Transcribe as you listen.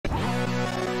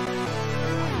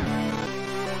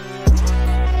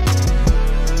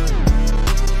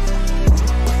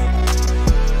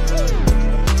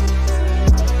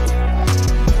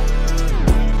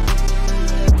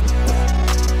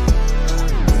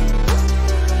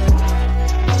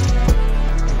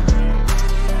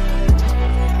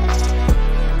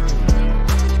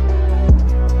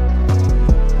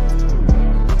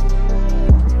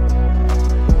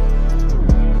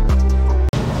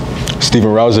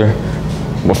Steven Rouser.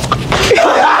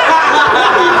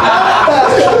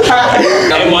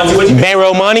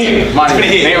 Bankroll money.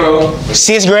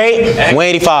 Sixth grade,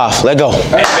 185. Let go.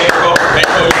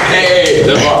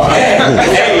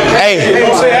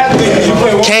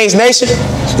 Hey, Canes Nation,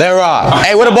 let ride.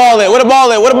 Hey, where the ball at? Where the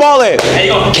ball at? Where the ball at?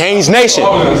 Canes Nation,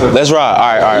 let's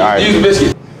ride. All right. Use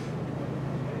biscuit.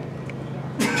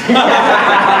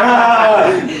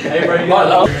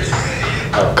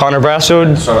 Connor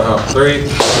Brassfield. 3,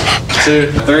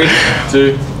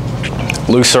 2.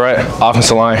 Luke Surratt,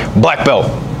 offensive line. Black belt.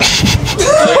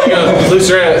 There you go. Luke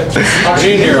Surratt,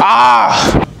 junior.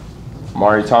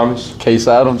 Mari Thomas, Case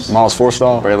Adams, Miles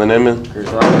Forstall, Braylon Inman,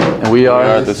 and we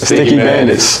are the Sticky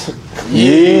Bandits.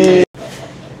 Yeah.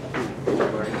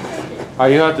 Oh,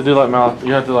 you have to do like mouth.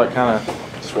 You have to like kind of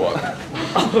squat.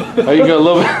 Oh, you go a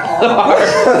little bit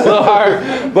higher,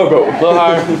 little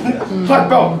higher. Black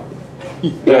belt.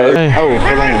 Hey. Oh,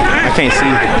 hold on. I can't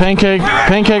see.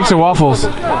 Pancakes or waffles?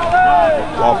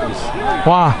 Waffles.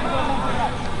 Why?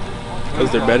 Because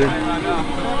they're better.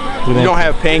 You don't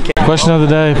have pancakes. Question of the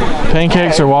day: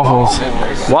 pancakes or waffles?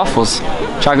 Waffles.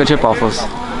 Chocolate chip waffles.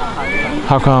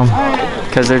 How come?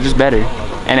 Because they're just better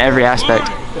in every aspect.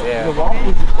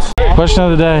 Question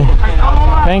of the day: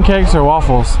 pancakes or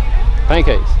waffles?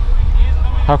 Pancakes.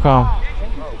 How come?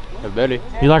 They're better.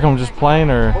 You like them just plain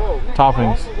or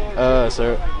toppings?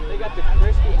 Sir.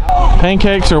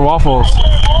 Pancakes or waffles?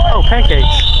 Oh, pancakes.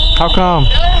 How come?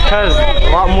 Because a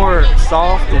lot more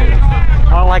soft and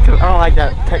I don't like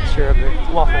that texture of the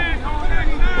waffle.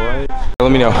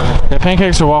 Let me know. Yeah,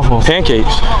 pancakes or waffles?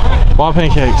 Pancakes. Why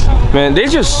pancakes? Man, they're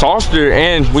just softer,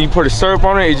 and when you put a syrup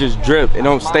on it, it just drip. It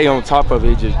don't stay on top of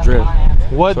it, it just drip.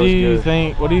 What So do it's you good.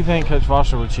 think? What do you think Coach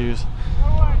Foster would choose?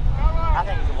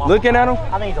 Looking at him,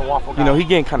 I think he's a waffle guy. you know, he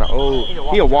getting kind of old.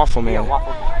 He a waffle man.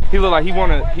 He look like he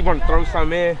wanna throw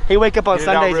something in. He wake up on Get it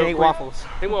out Sundays real and eat quick. waffles.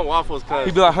 He want waffles because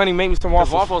He be like, honey, make me some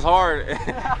waffles. waffles hard.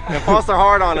 And Foster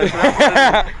hard on us.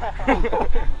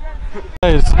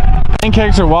 Hey,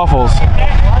 pancakes or waffles?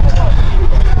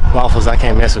 Waffles. I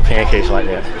can't mess with pancakes like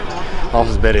that.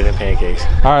 Waffles better than pancakes.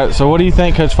 All right. So what do you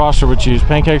think Coach Foster would choose?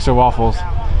 Pancakes or waffles?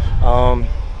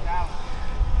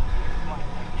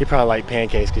 He probably like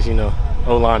pancakes because, you know,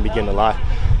 O-line be getting a lot.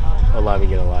 O-line be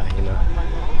getting a lot, you know.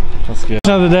 That's good.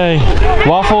 Question of the day: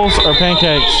 waffles or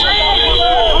pancakes?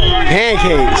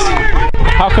 Pancakes.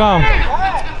 How come?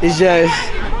 It's just,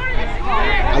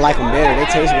 I like them better. They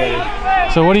taste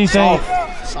better. So what do you think?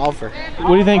 Softer. What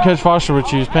do you think Coach Foster would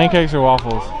choose? Pancakes or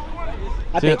waffles?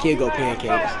 I think he'll go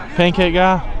pancakes. Pancake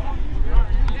guy?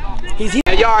 You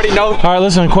already know. All right,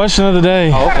 listen, question of the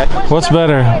day. Oh, okay. What's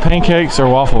better, pancakes or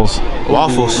waffles?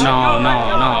 Waffles. No.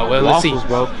 Well, let's see.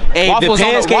 Bro. Hey, Waffles the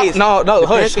on the pancakes. No,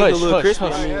 hush.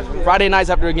 crispy. Friday nights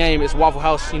after the game, it's Waffle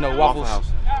House. You know, waffles.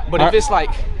 But if it's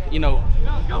like, you know,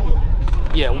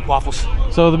 yeah, waffles.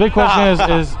 So the big question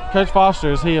is Coach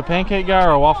Foster, is he a pancake guy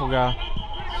or a waffle guy?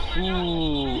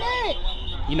 Ooh.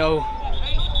 You know,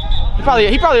 he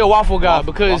probably a waffle guy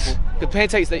because the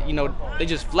pancakes, they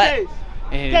just flat.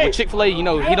 And with Chick-fil-A, you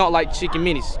know, he don't like chicken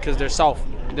minis because they're soft.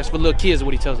 That's for little kids,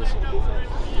 what he tells us.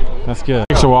 That's good.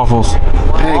 Pancakes or waffles?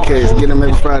 Pancakes. Get them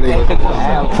every Friday.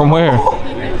 From where?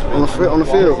 On the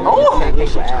field.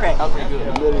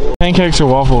 Pancakes or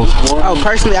waffles? Oh,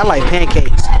 personally, I like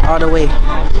pancakes. All the way.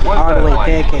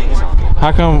 Pancakes.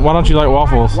 How come, why don't you like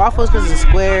waffles? Waffles because of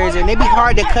squares, and they be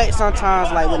hard to cut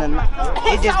sometimes. Like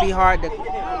it just be hard to.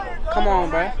 Come on,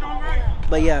 bro.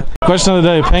 But yeah. Question of the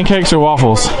day, pancakes or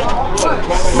waffles?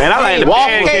 Man, I like the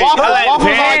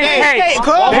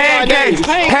pancakes.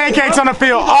 Pancakes on the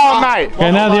field all night.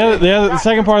 Okay, now the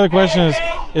second part of the question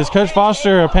is Coach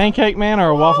Foster a pancake man or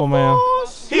a waffle man?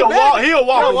 He a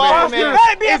waffle man. You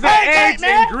better be a pancake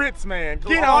man. And grits man.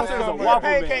 Get on as a waffle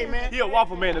man. He a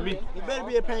waffle man to me. You better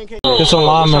be a pancake. Get some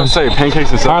linemen. Say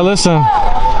pancakes and All right, listen.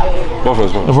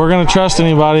 waffles. If we're gonna trust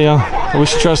anybody, we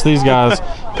should trust these guys.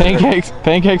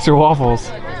 Pancakes or waffles?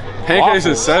 Pancakes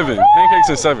is 7. Pancakes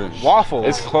is 7. Waffles.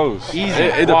 It's close. Easy.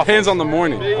 It depends on the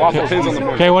morning. Waffles. Depends on the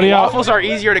morning. Okay, what do y'all? Waffles are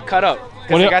easier to cut up What because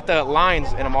do they you- got the lines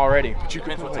in them already. But you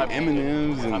can put like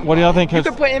M&M's and What do y'all think You Coach?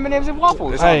 can put M&M's in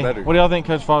waffles. It's all Hey, better. what do y'all think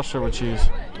Coach Foster would choose?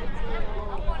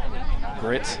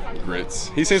 Grits. Grits.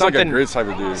 He seems like a grits type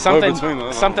of dude.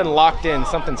 Something locked in,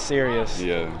 something serious.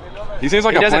 Yeah. He seems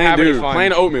like He a doesn't plain have any dude. fun.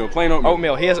 Plain oatmeal.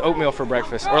 Oatmeal. He has oatmeal for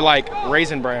breakfast, or like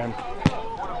Raisin Bran.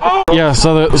 Yeah.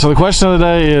 So the question of the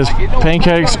day is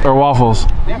pancakes or waffles?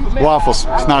 Waffles.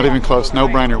 It's not even close. No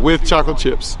brainer. With chocolate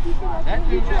chips.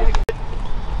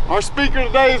 Our speaker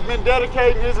today has been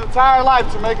dedicating his entire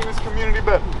life to making this community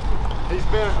better. He's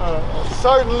been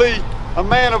certainly a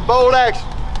man of bold action.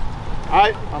 All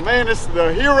right, my man is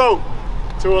the hero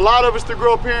To a lot of us that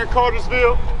grew up here in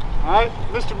Cartersville, all right,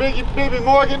 Mr. Bibby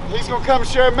Morgan, he's gonna come and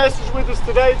share a message with us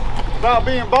today about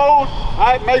being bold. All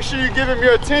right, make sure you give him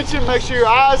your attention, make sure your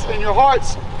eyes and your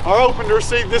hearts are open to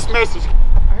receive this message.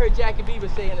 I heard Jackie Beaver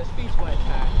say in a speech one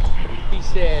time, he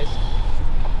says,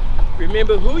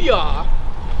 remember who you are,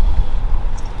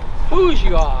 whose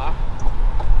you are,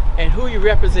 and who you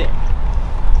represent.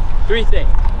 3 things.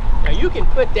 Now you can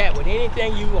put that with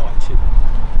anything you want to.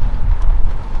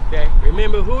 Okay?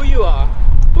 Remember who you are,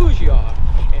 whose you are,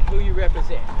 and who you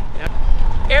represent. Now,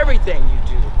 everything you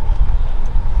do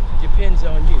depends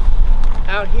on you.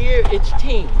 Out here, it's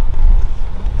team.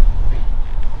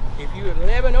 If you're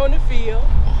 11 on the field,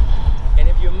 and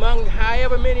if you're among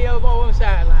however many of them on the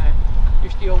sideline,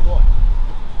 you're still one.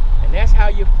 And that's how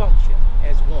you function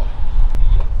as one.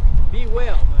 Be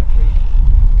well, my friend.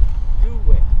 Do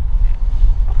well.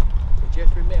 But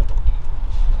just remember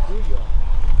who you are,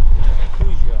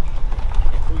 whose you are,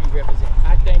 and who you represent.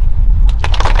 I thank you.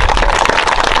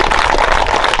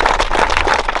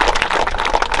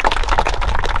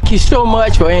 Thank you so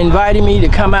much for inviting me to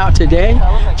come out today.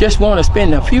 Just want to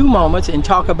spend a few moments and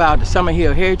talk about the Summer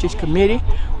Hill Heritage Committee.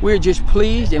 We're just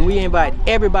pleased, and we invite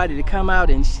everybody to come out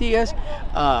and see us.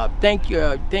 Thank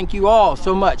you all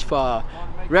so much for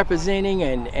representing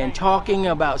and talking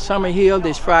about Summer Hill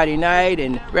this Friday night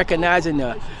and recognizing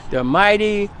the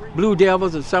mighty Blue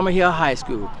Devils of Summer Hill High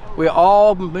School. We're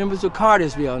all members of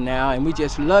Cartersville now, and we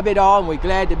just love it all, and we're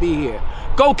glad to be here.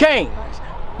 Go Canes!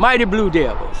 Mighty Blue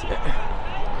Devils!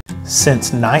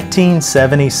 Since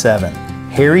 1977,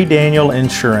 Harry Daniel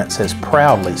Insurance has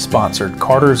proudly sponsored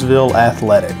Cartersville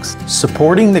athletics.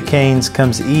 Supporting the Canes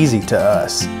comes easy to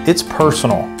us. It's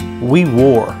personal. We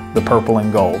wore the purple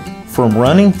and gold. From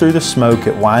running through the smoke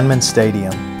at Weinman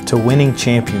Stadium to winning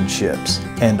championships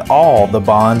and all the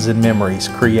bonds and memories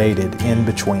created in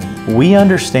between. We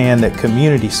understand that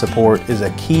community support is a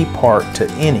key part to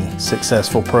any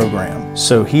successful program.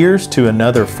 So here's to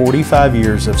another 45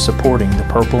 years of supporting the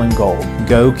purple and gold.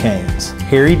 Go Canes.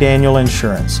 Harry Daniel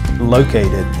Insurance,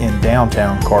 located in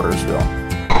downtown Cartersville.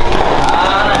 Come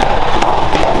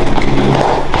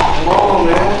on,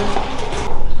 man.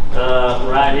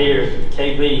 Right here,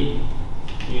 KB.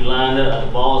 You lined up,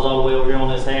 the ball's all the way over here on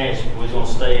this hash. We're gonna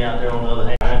stay out there on the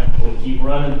other hash. We'll keep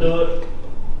running through it.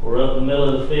 We're up the middle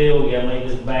of the field. We gotta make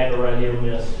this backer right here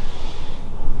miss.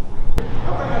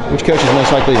 Which coach is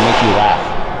most likely to make you laugh?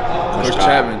 Coach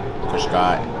Chapman. Coach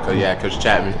Scott. Yeah, Coach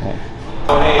Chapman.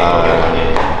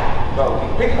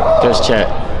 Coach Chat.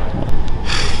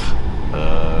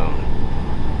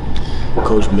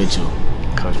 Coach Mitchell.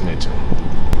 Coach Mitchell.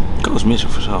 Coach Mitchell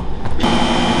for sure.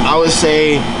 I would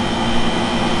say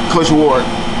Coach Ward.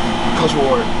 Coach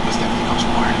Ward. It's definitely Coach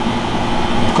Ward.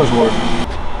 Coach Ward.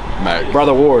 Mac.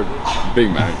 Brother Ward. Big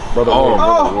Mac. Brother Ward. Ward.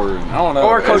 Brother Ward. I don't know.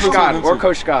 Or Coach Scott. Or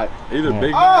Coach Scott. Either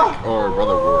Big Mac or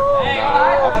Brother Ward.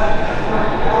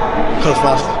 Coach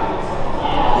Foster.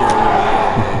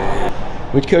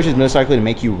 Which coach is most likely to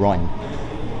make you run?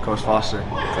 Coach Foster.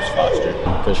 Coach Foster.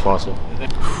 Coach Foster.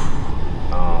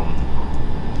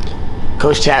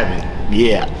 Coach Chapman.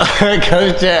 Yeah.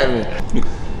 Coach Chapman.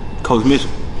 Coach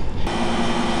Mitchell.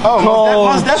 Oh,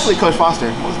 most definitely Coach Foster.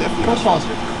 Most definitely Coach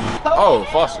Foster. Oh,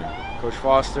 Foster. Coach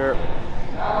Foster.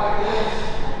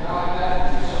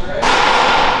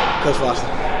 Coach Foster.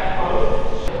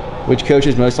 Which coach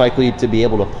is most likely to be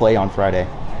able to play on Friday?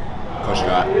 Coach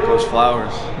Scott. Coach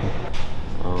Flowers.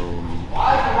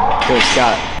 Coach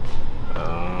Scott.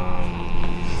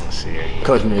 Let's see here.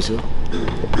 Coach Mitchell.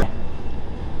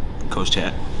 Coach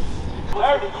Chat.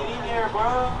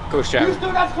 Coach Chapman.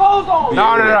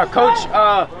 No. Coach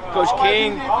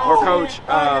King or Coach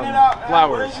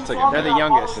Flowers. They're the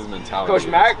youngest. His mentality. Coach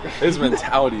Mack. His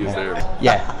mentality is there.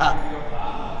 Yeah.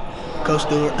 Coach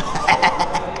Stewart.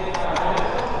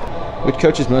 Which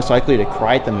coach is most likely to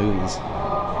cry at the movies?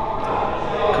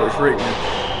 Coach Rickman.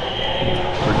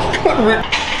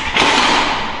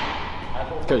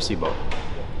 Coach Seabolt.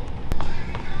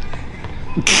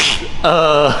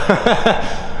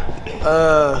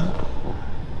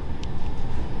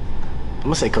 I'm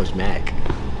gonna say Coach Mack.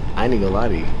 I ain't even gonna lie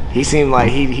to you. He seemed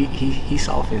like he's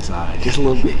soft inside, just a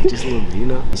little bit, you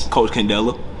know. Coach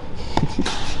Candela.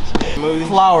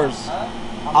 Flowers. I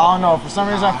don't know. For some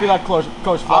reason, I feel like Coach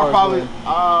Flowers.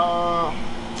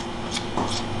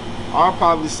 I'll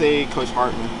probably say Coach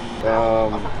Hartman.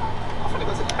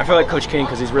 I feel like Coach King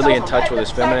because he's really in touch with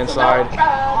his feminine side.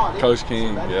 Coach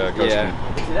King. Yeah, Coach King.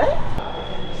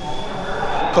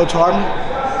 Coach Hartman.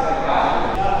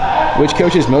 Which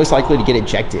coach is most likely to get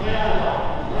ejected?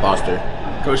 Foster.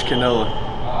 Coach Canella.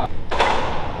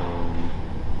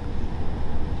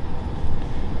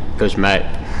 Coach Matt.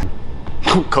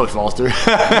 Coach Foster.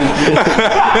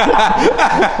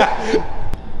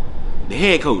 The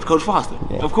head coach, Coach Foster,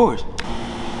 of course.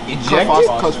 Ejected?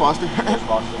 Coach Foster.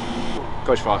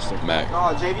 Coach Foster. Mac.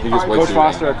 Oh, JV. He gets way Coach too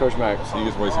Foster or Coach Mack? He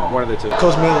gets way too. One of the two.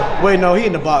 Coach Miller. Wait, no, he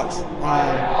in the box.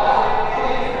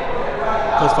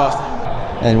 Coach Foster.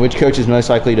 And which coach is most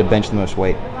likely to bench the most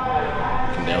weight?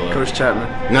 Coach Chapman.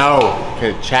 No,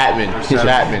 Chapman.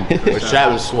 Chapman. Coach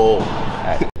Chapman's swole.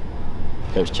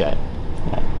 Coach Chat.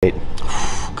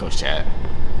 Coach Chad.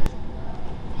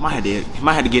 Might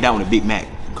have to get that one to Big Mac.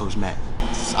 Coach Mac.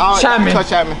 Chapman. Coach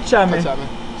Chapman. Chapman.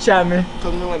 Chapman.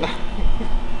 Coach Miller.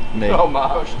 Me. Oh my.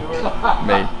 Coach Stewart.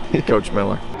 Me. Coach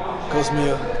Miller. Coach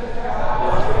Mill.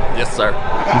 Yes, sir.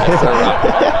 Yes, sir.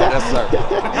 Yes, sir.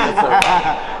 Yes, sir.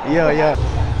 Yeah.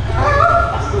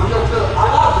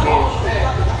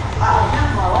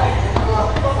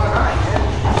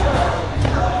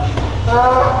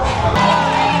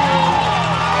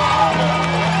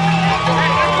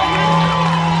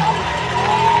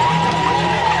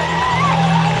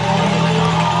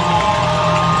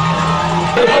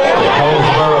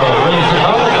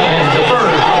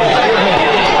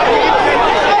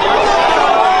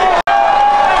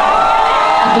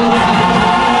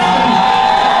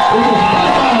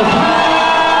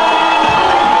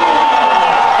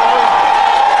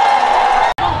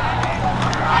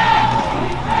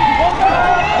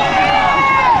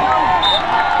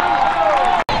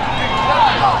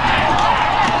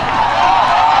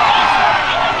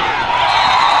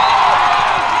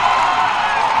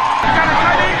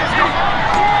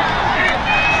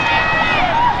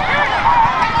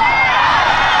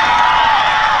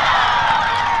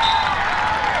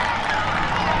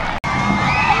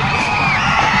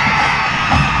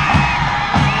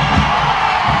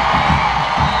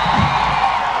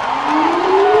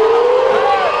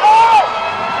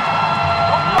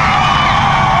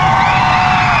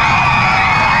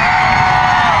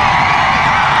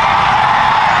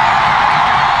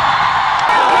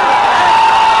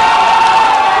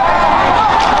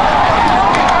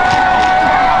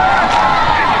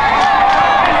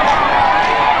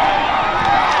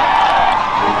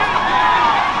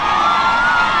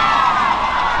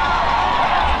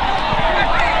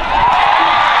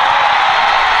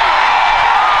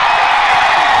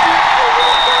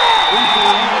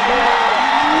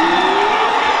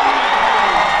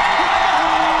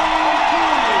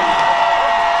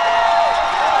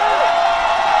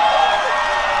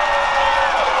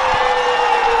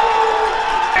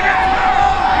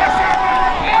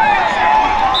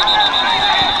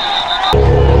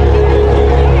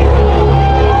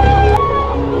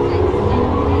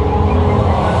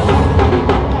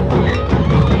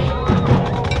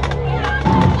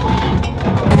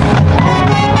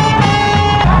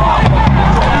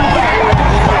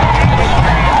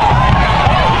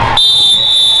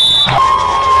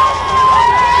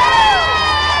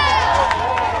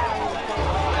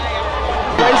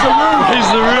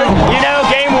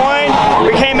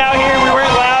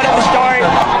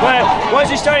 once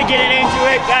we started getting into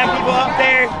it, got people up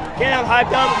there, getting them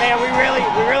hyped up, man, we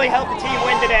really helped the team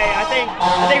win today. I think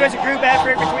it was a group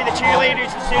effort between the cheerleaders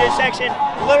and student section,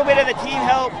 a little bit of the team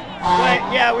help, but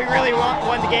yeah, we really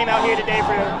won the game out here today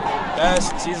for them.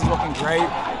 Best, season's looking great.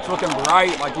 It's looking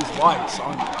bright like these lights.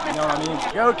 You know what I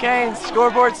mean? Go Canes,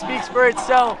 scoreboard speaks for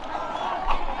itself.